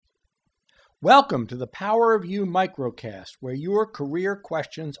Welcome to the Power of You microcast, where your career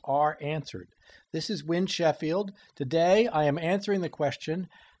questions are answered. This is Win Sheffield. Today, I am answering the question,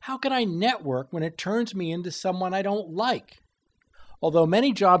 how can I network when it turns me into someone I don't like? Although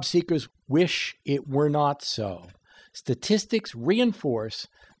many job seekers wish it were not so, statistics reinforce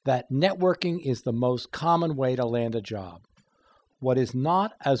that networking is the most common way to land a job. What is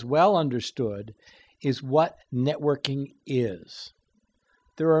not as well understood is what networking is.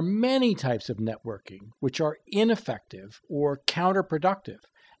 There are many types of networking which are ineffective or counterproductive,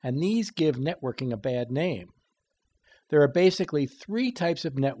 and these give networking a bad name. There are basically three types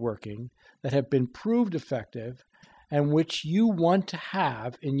of networking that have been proved effective and which you want to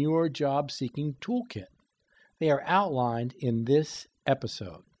have in your job-seeking toolkit. They are outlined in this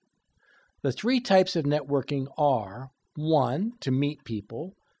episode. The three types of networking are: 1, to meet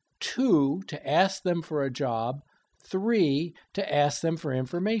people; 2, to ask them for a job; 3, to ask them for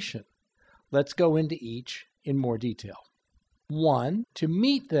information. Let's go into each in more detail. 1, to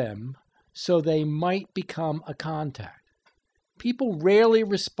meet them so they might become a contact. People rarely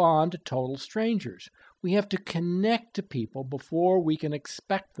respond to total strangers. We have to connect to people before we can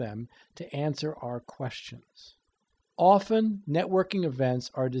expect them to answer our questions. Often, networking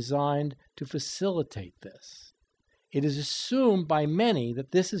events are designed to facilitate this. It is assumed by many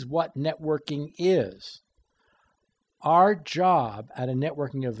that this is what networking is. Our job at a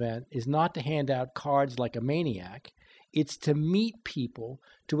networking event is not to hand out cards like a maniac. It's to meet people,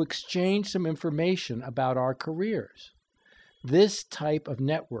 to exchange some information about our careers. This type of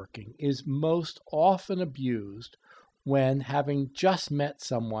networking is most often abused when, having just met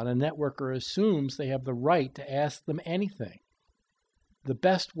someone, a networker assumes they have the right to ask them anything. The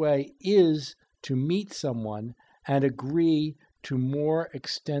best way is to meet someone and agree to more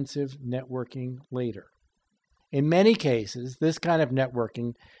extensive networking later. In many cases, this kind of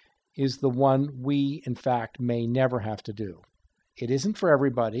networking is the one we, in fact, may never have to do. It isn't for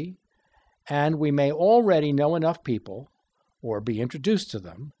everybody, and we may already know enough people or be introduced to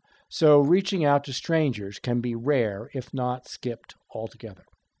them, so reaching out to strangers can be rare, if not skipped altogether.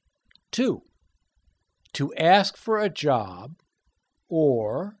 2, to ask for a job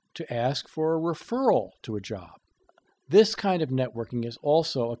or to ask for a referral to a job. This kind of networking is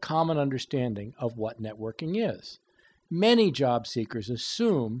also a common understanding of what networking is. Many job seekers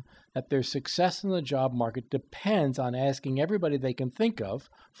assume that their success in the job market depends on asking everybody they can think of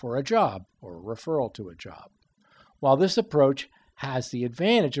for a job or a referral to a job. While this approach has the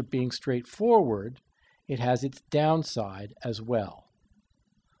advantage of being straightforward, it has its downside as well.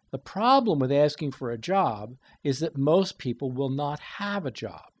 The problem with asking for a job is that most people will not have a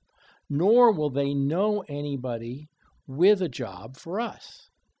job, nor will they know anybody with a job for us.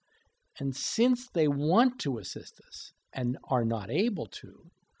 And since they want to assist us and are not able to,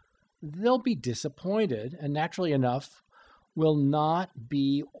 they'll be disappointed and, naturally enough, will not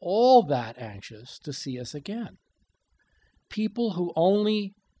be all that anxious to see us again. People who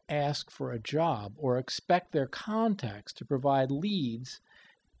only ask for a job or expect their contacts to provide leads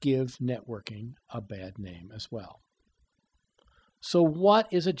give networking a bad name as well. So what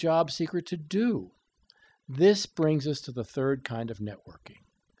is a job seeker to do? This brings us to the third kind of networking.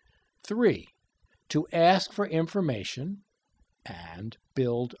 3, to ask for information and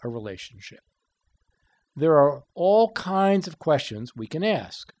build a relationship. There are all kinds of questions we can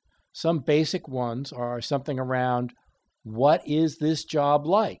ask. Some basic ones are something around, what is this job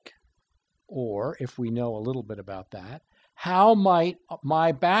like? Or, if we know a little bit about that, how might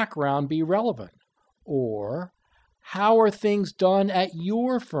my background be relevant? Or, how are things done at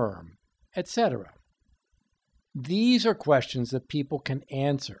your firm? Etc. These are questions that people can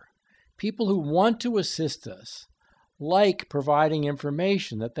answer. People who want to assist us like providing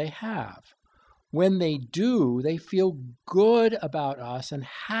information that they have. When they do, they feel good about us and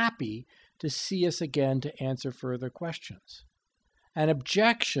happy to see us again to answer further questions. An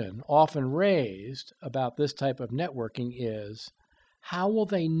objection often raised about this type of networking is, how will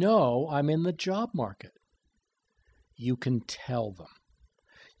they know I'm in the job market? You can tell them.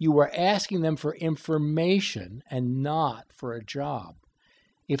 You are asking them for information and not for a job.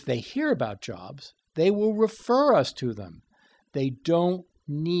 If they hear about jobs, they will refer us to them. They don't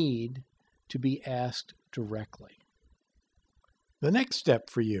need to be asked directly. The next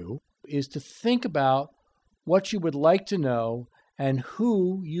step for you is to think about what you would like to know and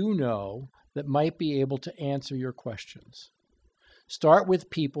who you know that might be able to answer your questions. Start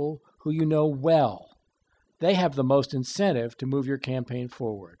with people who you know well. They have the most incentive to move your campaign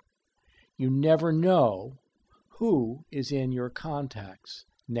forward. You never know who is in your contacts'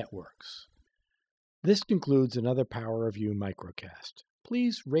 networks. This concludes another Power of You microcast.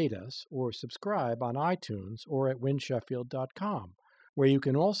 please rate us or subscribe on iTunes or at winsheffield.com, where you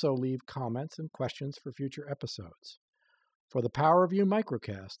can also leave comments and questions for future episodes. For the Power of You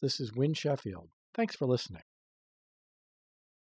microcast, this is Win Sheffield. Thanks for listening.